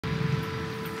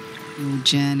Your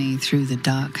journey through the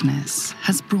darkness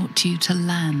has brought you to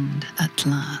land at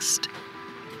last.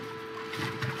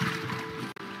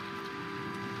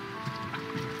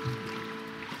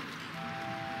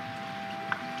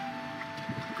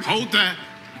 Hold there!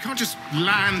 You can't just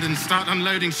land and start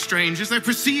unloading strangers. They're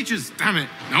procedures, damn it.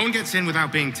 No one gets in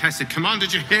without being tested. Commander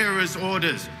Jaheira's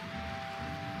orders.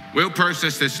 We'll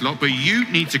process this lot, but you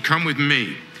need to come with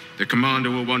me. The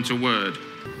commander will want a word.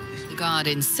 The guard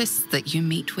insists that you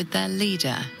meet with their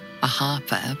leader, a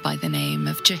harper by the name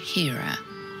of Jaheira.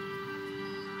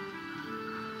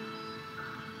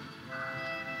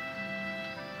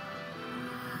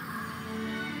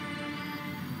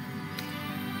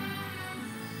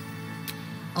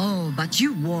 Oh, but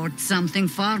you ward something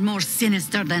far more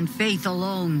sinister than faith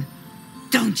alone,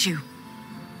 don't you?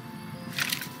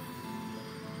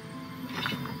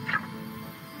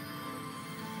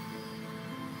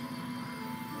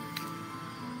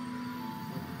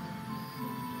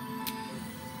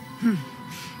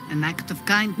 An act of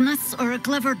kindness or a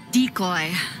clever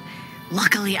decoy?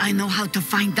 Luckily, I know how to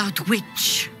find out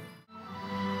which.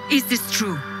 Is this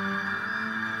true?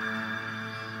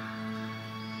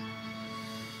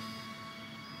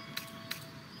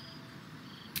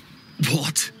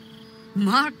 What?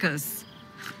 Marcus.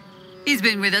 He's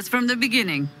been with us from the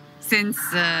beginning. Since,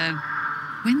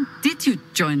 when did you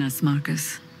join us,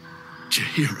 Marcus?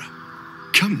 Jaheira,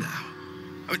 come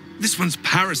now. This one's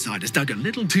parasite has dug a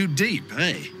little too deep,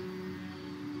 eh?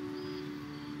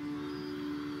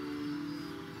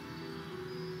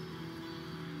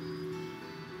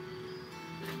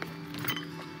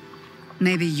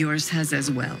 Maybe yours has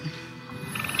as well.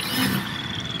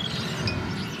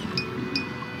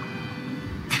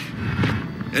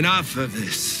 Enough of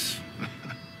this.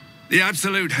 The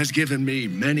Absolute has given me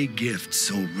many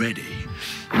gifts already.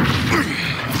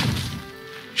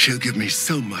 She'll give me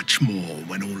so much more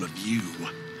when all of you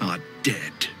are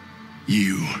dead.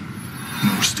 You,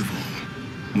 most of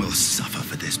all, will suffer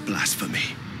for this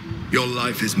blasphemy. Your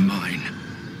life is mine,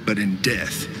 but in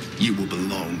death, you will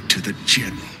belong to the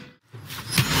General.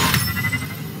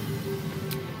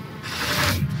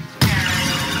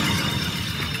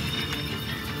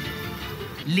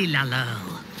 Lilalo.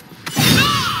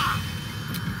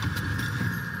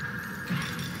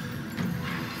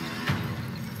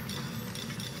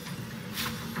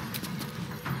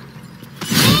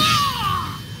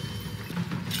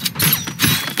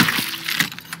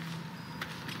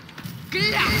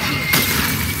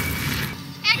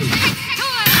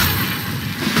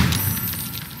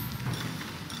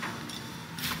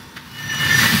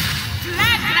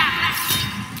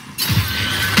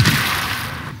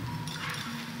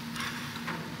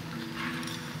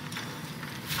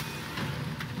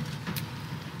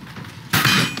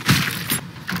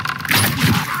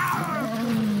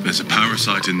 There's a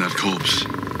parasite in that corpse,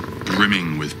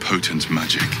 brimming with potent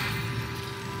magic.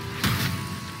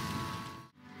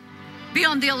 Be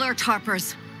on the alert,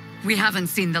 Harpers. We haven't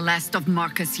seen the last of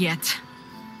Marcus yet.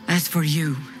 As for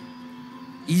you,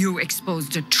 you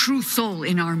exposed a true soul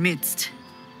in our midst.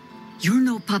 You're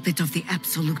no puppet of the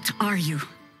Absolute, are you?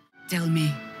 Tell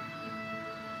me,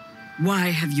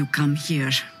 why have you come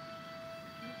here?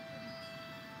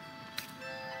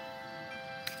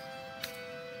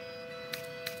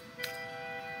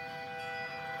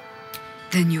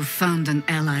 Then you found an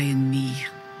ally in me.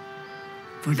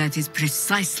 For that is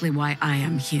precisely why I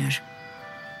am here.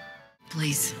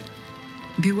 Please,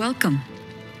 be welcome.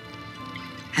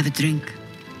 Have a drink.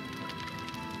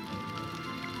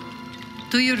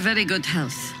 To your very good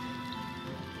health.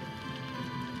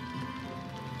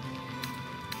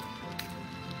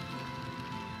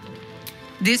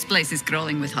 This place is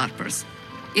crawling with Harpers.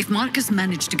 If Marcus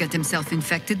managed to get himself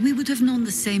infected, we would have known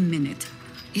the same minute.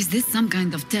 Is this some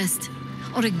kind of test?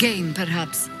 Or a game,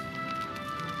 perhaps?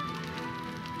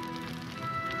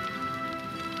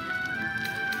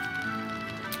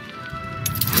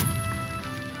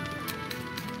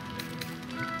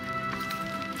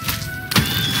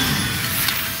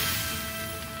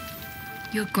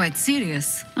 You're quite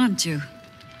serious, aren't you?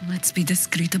 Let's be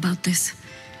discreet about this.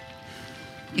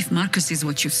 If Marcus is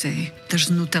what you say, there's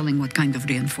no telling what kind of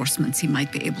reinforcements he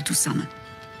might be able to summon.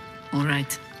 All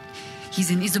right. He's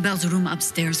in Isabel's room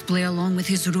upstairs. Play along with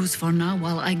his ruse for now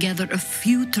while I gather a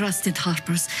few trusted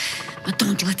Harpers. But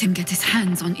don't let him get his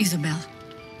hands on Isabel.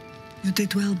 You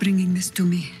did well bringing this to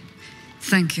me.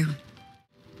 Thank you.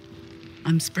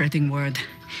 I'm spreading word.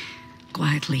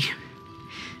 Quietly.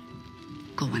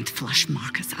 Go and flush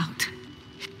Marcus out.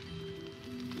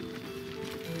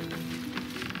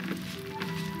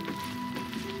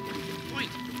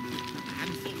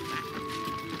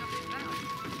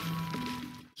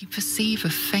 You perceive a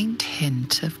faint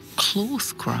hint of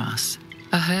cloth grass,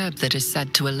 a herb that is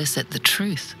said to elicit the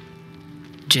truth.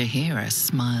 Jaheira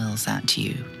smiles at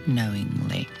you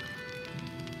knowingly.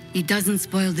 It doesn't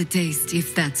spoil the taste,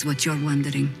 if that's what you're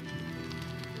wondering.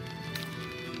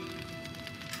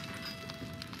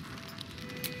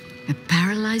 A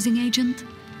paralyzing agent?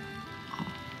 Oh,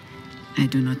 I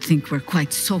do not think we're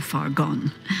quite so far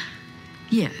gone.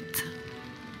 Yet.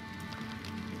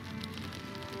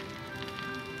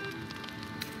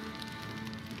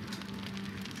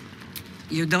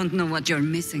 You don't know what you're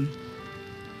missing.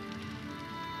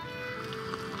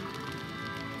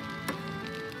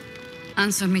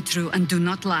 Answer me true and do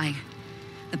not lie.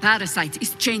 The parasite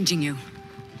is changing you,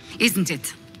 isn't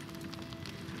it?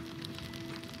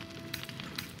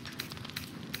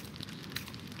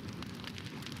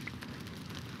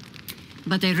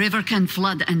 But a river can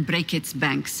flood and break its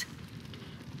banks.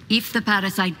 If the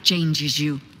parasite changes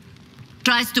you,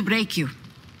 tries to break you,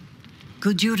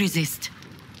 could you resist?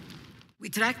 We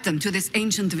tracked them to this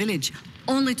ancient village,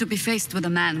 only to be faced with a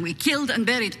man we killed and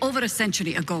buried over a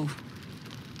century ago.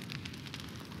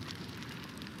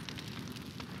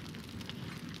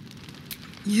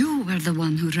 You were the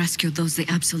one who rescued those the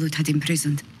Absolute had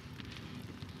imprisoned.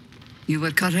 You were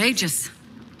courageous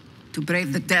to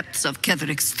brave the depths of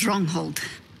Ketheric's stronghold.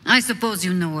 I suppose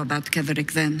you know about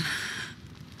Ketheric then.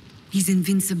 His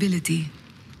invincibility.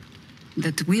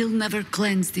 That we'll never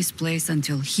cleanse this place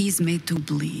until he's made to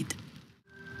bleed.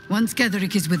 Once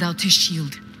Ketheric is without his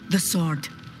shield, the sword,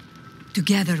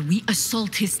 together we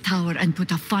assault his tower and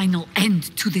put a final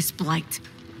end to this blight.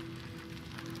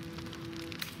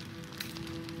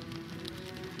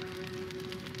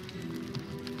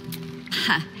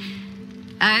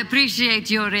 I appreciate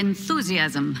your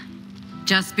enthusiasm.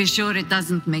 Just be sure it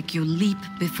doesn't make you leap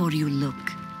before you look.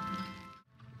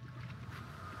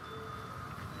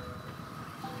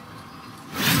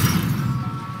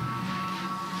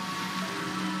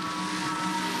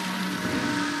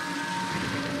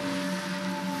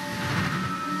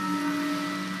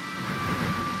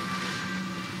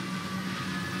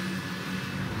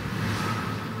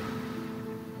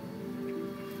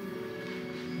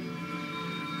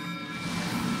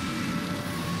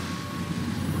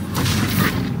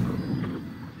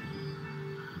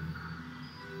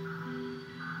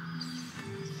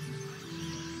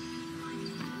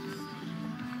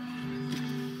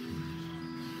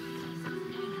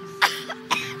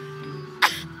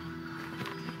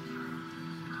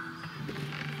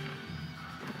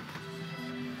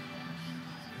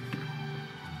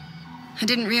 I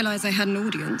didn't realize I had an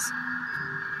audience.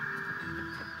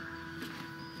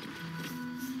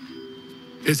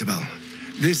 Isabel,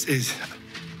 this is...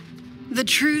 The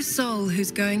true soul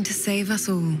who's going to save us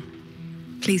all.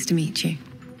 Pleased to meet you.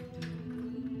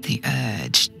 The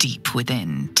urge deep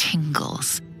within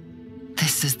tingles.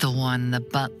 This is the one the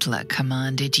butler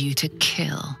commanded you to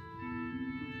kill.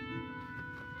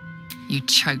 You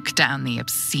choke down the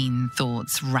obscene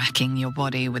thoughts racking your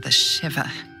body with a shiver.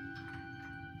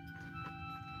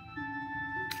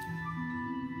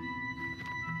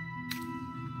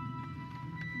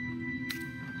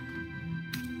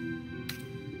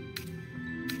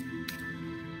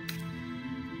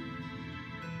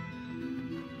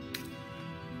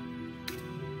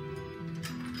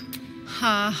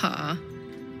 Ha ha.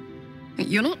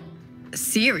 You're not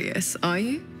serious, are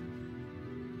you?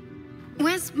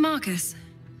 Where's Marcus?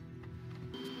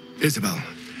 Isabel,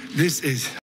 this is...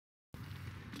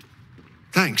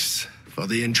 Thanks for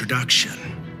the introduction.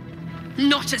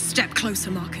 Not a step closer,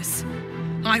 Marcus.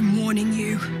 I'm warning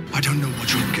you. I don't know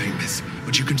what your game is,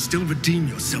 but you can still redeem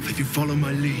yourself if you follow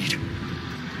my lead.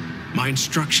 My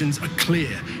instructions are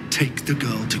clear. Take the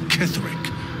girl to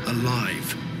Ketheric,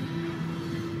 alive.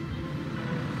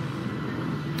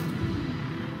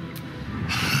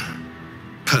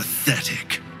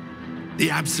 Pathetic. The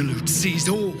Absolute sees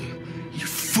all, you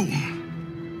fool.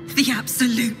 The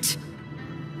Absolute.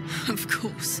 Of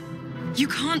course. You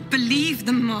can't believe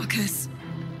them, Marcus.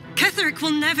 Ketheric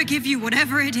will never give you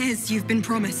whatever it is you've been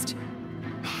promised.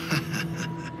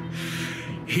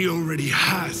 He already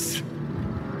has.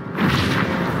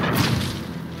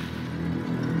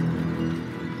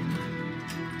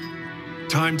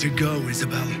 Time to go,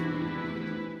 Isabel.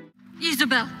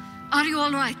 Isabel, are you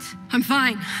all right? I'm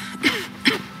fine.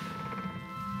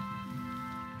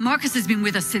 Marcus has been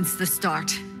with us since the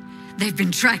start. They've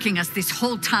been tracking us this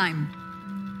whole time.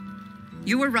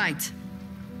 You were right.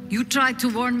 You tried to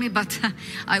warn me, but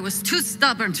I was too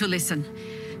stubborn to listen.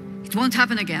 It won't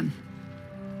happen again.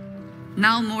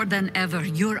 Now more than ever,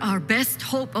 you're our best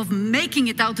hope of making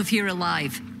it out of here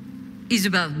alive.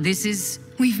 Isabel, this is...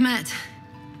 We've met.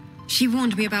 She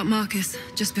warned me about Marcus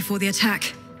just before the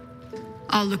attack.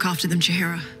 I'll look after them,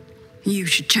 Jaheira. You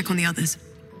should check on the others.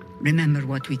 Remember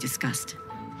what we discussed.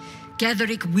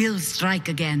 Ketheric will strike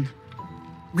again.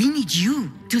 We need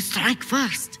you to strike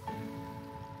first.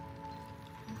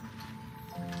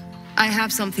 I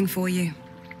have something for you.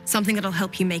 Something that'll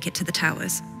help you make it to the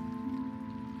towers.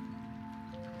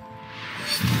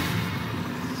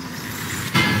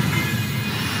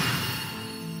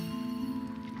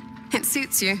 It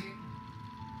suits you.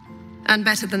 And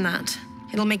better than that,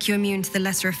 it'll make you immune to the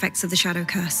lesser effects of the Shadow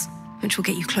Curse, which will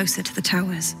get you closer to the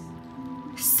towers.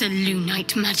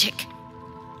 Selûnite magic.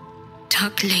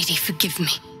 Dark Lady, forgive me.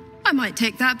 I might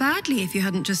take that badly if you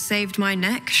hadn't just saved my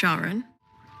neck, Sharran.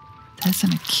 There's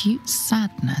an acute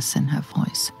sadness in her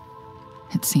voice.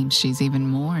 It seems she's even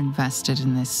more invested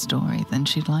in this story than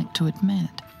she'd like to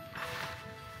admit.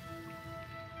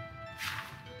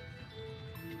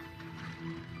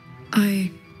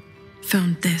 I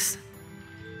found this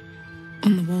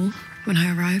on the wall when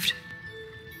I arrived.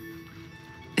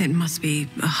 It must be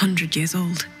 100 years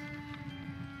old.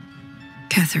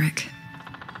 Ketheric,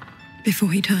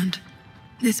 before he turned.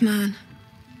 This man,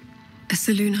 a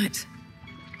Selûnite,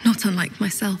 not unlike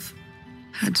myself,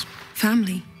 had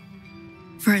family,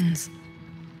 friends.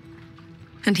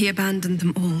 And he abandoned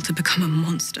them all to become a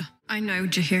monster. I know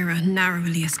Jaheira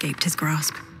narrowly escaped his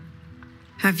grasp.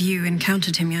 Have you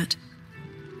encountered him yet?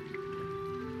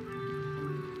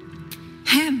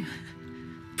 Him,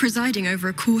 presiding over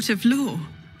a court of law.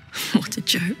 What a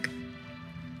joke.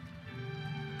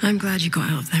 I'm glad you got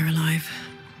out of there alive.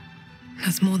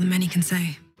 That's more than many can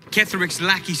say. Ketheric's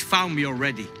lackeys found me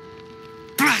already.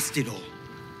 Blast it all!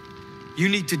 You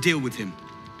need to deal with him.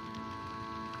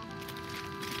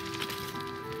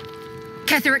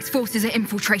 Ketheric's forces are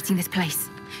infiltrating this place.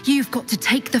 You've got to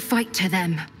take the fight to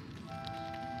them.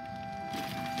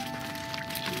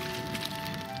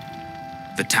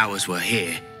 The towers were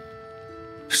here.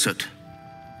 Soot,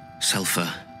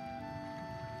 sulfur,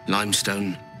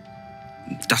 limestone,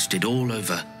 dusted all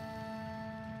over.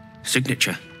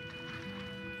 Signature.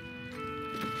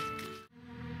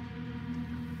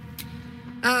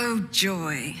 Oh,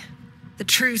 joy. The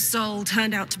true soul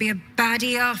turned out to be a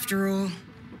baddie after all.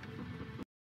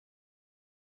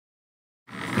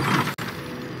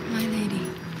 My lady,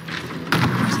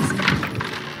 what is it?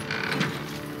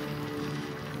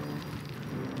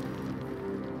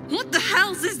 What the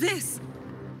hells is this?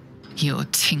 Your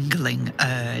tingling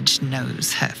urge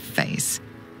knows her face.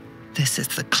 This is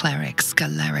the cleric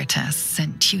Sceleritas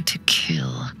sent you to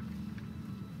kill.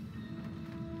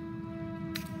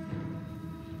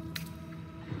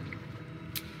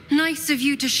 Nice of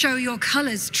you to show your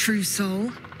colors, true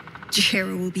soul.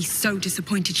 Jaheira will be so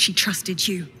disappointed she trusted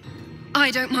you.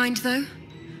 I don't mind, though.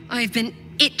 I've been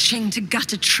itching to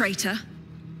gut a traitor.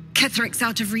 Ketheric's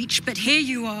out of reach, but here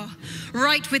you are,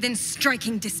 right within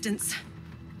striking distance.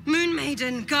 Moon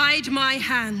Maiden, guide my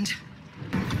hand.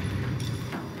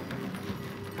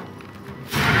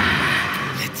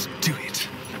 Let's do it.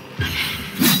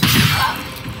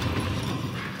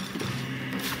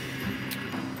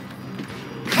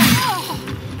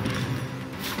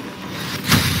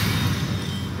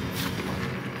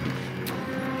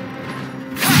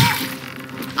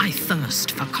 I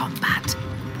thirst for combat.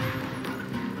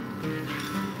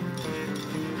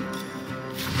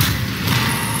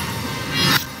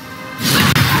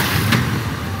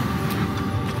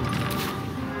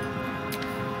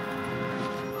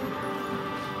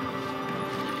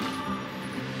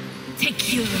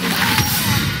 Take you.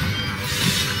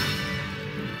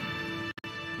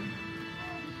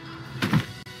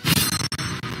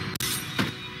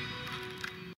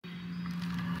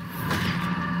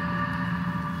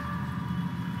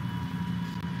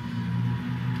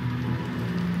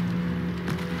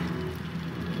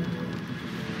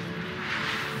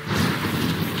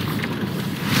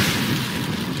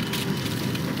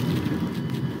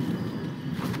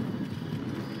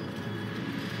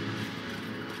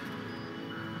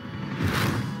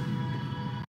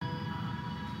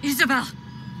 Isabel!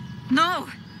 No!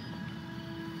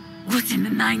 What in the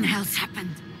nine hells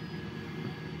happened?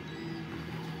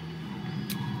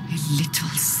 A little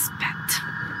spat.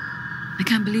 I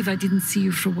can't believe I didn't see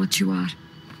you for what you are.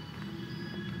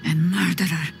 And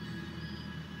murderer.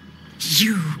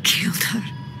 You killed her.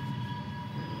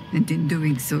 And in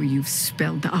doing so, you've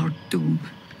spelled our doom.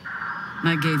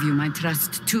 I gave you my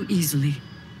trust too easily.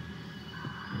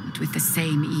 But with the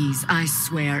same ease, I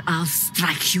swear I'll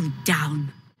strike you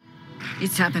down.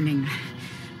 It's happening.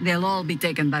 They'll all be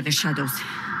taken by the shadows.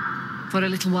 For a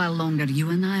little while longer, you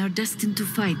and I are destined to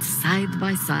fight side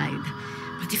by side.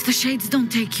 But if the shades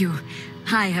don't take you,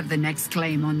 I have the next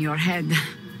claim on your head.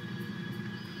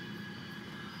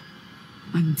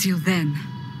 Until then,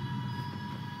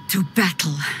 to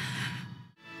battle.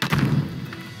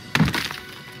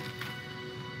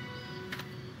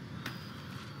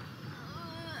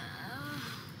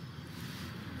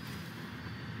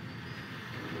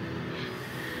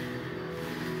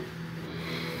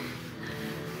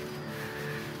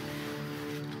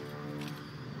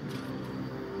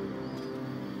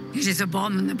 It is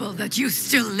abominable that you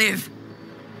still live.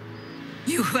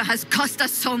 You who has cost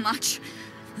us so much.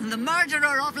 The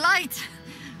murderer of light.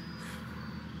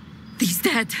 These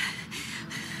dead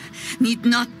need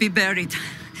not be buried.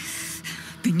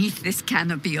 Beneath this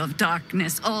canopy of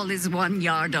darkness, all is 1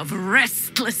 yard of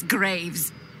restless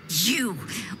graves. You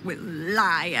will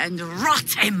lie and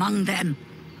rot among them.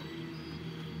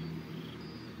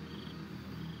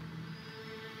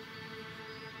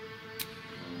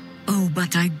 Oh,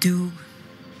 but I do.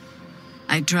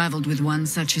 I traveled with one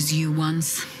such as you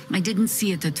once. I didn't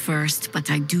see it at first,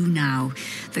 but I do now.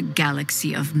 The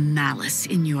galaxy of malice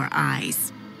in your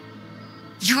eyes.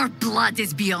 Your blood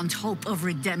is beyond hope of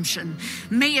redemption.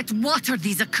 May it water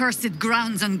these accursed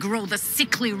grounds and grow the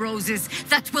sickly roses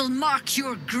that will mark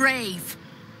your grave.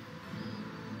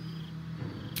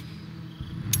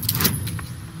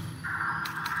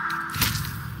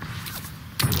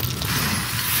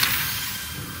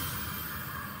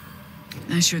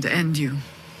 I should end you.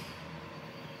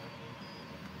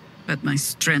 But my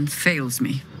strength fails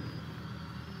me.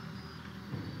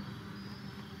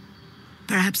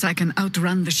 Perhaps I can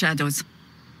outrun the shadows.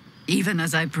 Even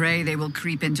as I pray, they will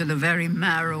creep into the very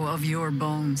marrow of your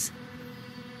bones.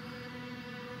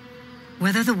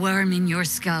 Whether the worm in your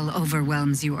skull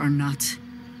overwhelms you or not,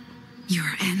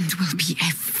 your end will be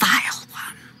a vile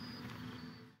one.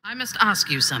 I must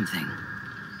ask you something.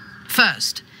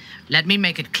 First, let me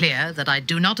make it clear that I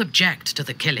do not object to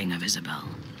the killing of Isobel,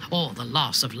 or the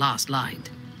loss of Last Light.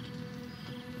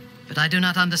 But I do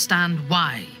not understand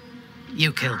why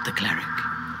you killed the cleric.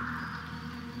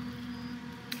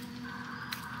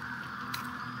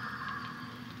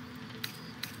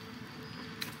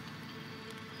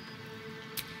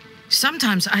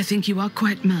 Sometimes I think you are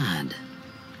quite mad.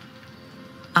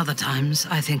 Other times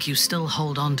I think you still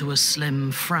hold on to a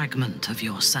slim fragment of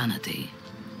your sanity.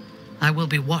 I will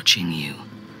be watching you,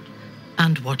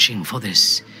 and watching for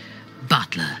this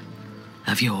butler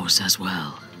of yours as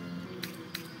well.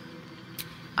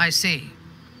 I see.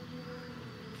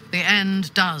 The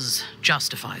end does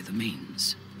justify the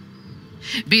means.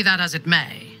 Be that as it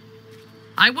may,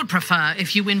 I would prefer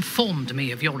if you informed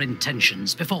me of your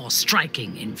intentions before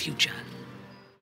striking in future.